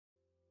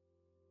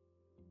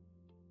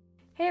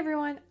Hey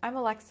everyone, I'm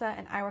Alexa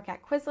and I work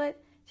at Quizlet.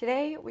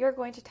 Today we are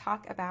going to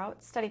talk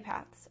about study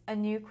paths, a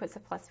new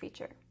Quizlet Plus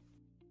feature.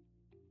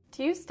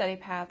 To use study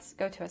paths,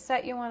 go to a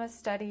set you want to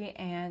study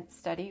and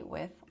study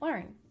with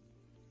Learn.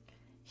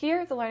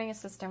 Here, the learning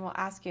assistant will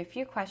ask you a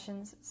few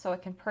questions so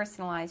it can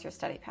personalize your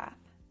study path.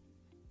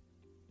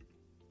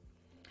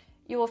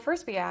 You will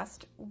first be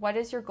asked, what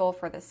is your goal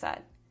for this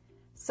set?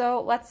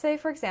 So let's say,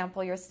 for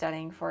example, you're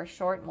studying for a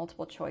short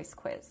multiple choice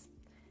quiz.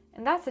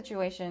 In that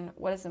situation,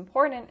 what is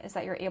important is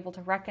that you're able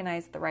to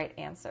recognize the right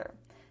answer,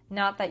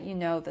 not that you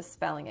know the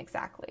spelling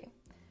exactly.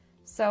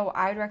 So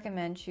I would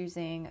recommend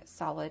choosing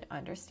solid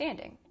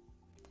understanding.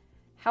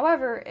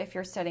 However, if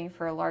you're studying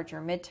for a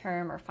larger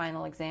midterm or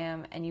final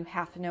exam and you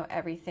have to know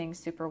everything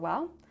super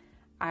well,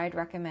 I'd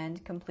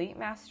recommend complete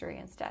mastery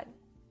instead.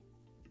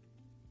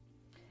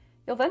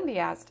 You'll then be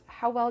asked,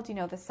 how well do you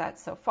know the set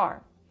so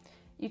far?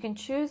 You can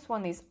choose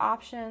one of these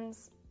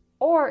options,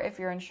 or if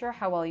you're unsure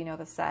how well you know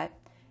the set,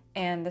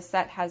 and the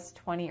set has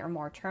 20 or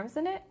more terms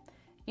in it,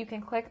 you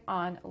can click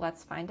on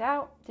Let's Find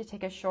Out to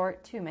take a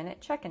short 2-minute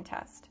check-in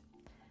test.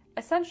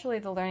 Essentially,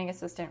 the learning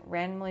assistant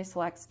randomly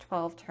selects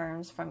 12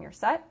 terms from your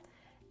set,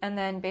 and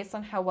then based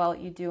on how well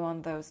you do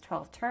on those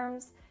 12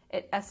 terms,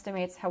 it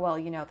estimates how well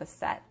you know the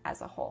set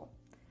as a whole.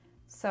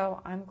 So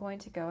I'm going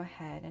to go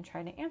ahead and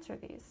try to answer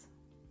these.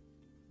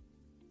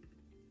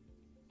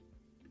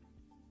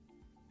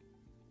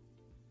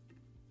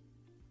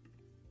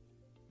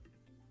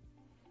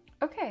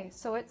 Okay,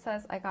 so it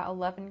says I got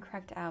 11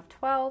 correct out of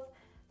 12.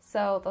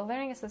 So the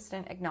learning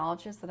assistant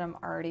acknowledges that I'm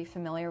already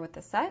familiar with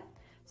the set.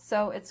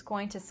 So it's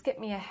going to skip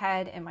me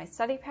ahead in my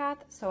study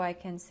path so I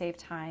can save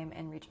time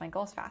and reach my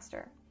goals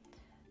faster.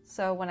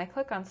 So when I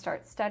click on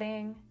Start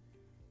Studying,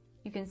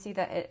 you can see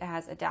that it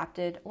has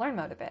adapted Learn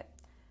mode a bit.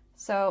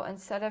 So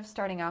instead of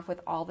starting off with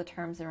all the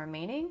terms and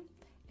remaining,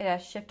 it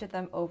has shifted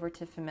them over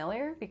to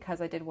familiar because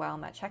I did well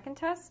in that check-in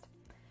test.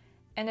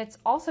 And it's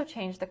also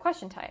changed the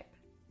question type.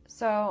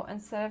 So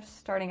instead of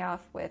starting off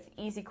with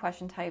easy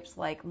question types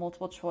like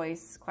multiple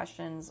choice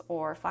questions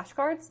or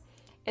flashcards,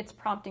 it's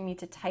prompting me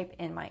to type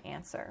in my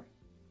answer.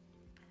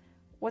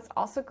 What's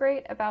also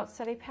great about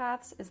study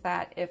paths is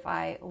that if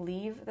I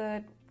leave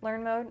the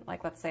Learn mode,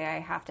 like let's say I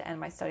have to end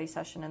my study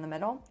session in the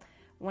middle,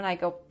 when I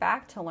go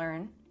back to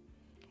Learn,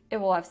 it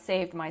will have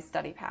saved my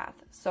study path,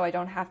 so I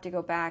don't have to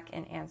go back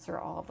and answer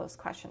all of those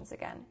questions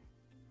again.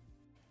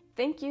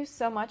 Thank you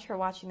so much for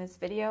watching this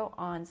video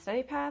on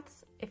study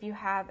paths. If you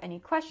have any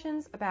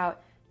questions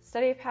about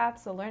study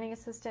paths, the Learning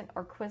Assistant,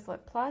 or Quizlet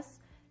Plus,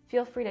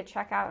 feel free to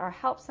check out our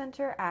help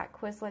center at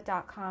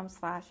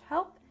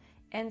quizlet.com/help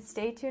and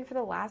stay tuned for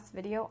the last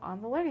video on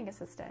the Learning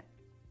Assistant.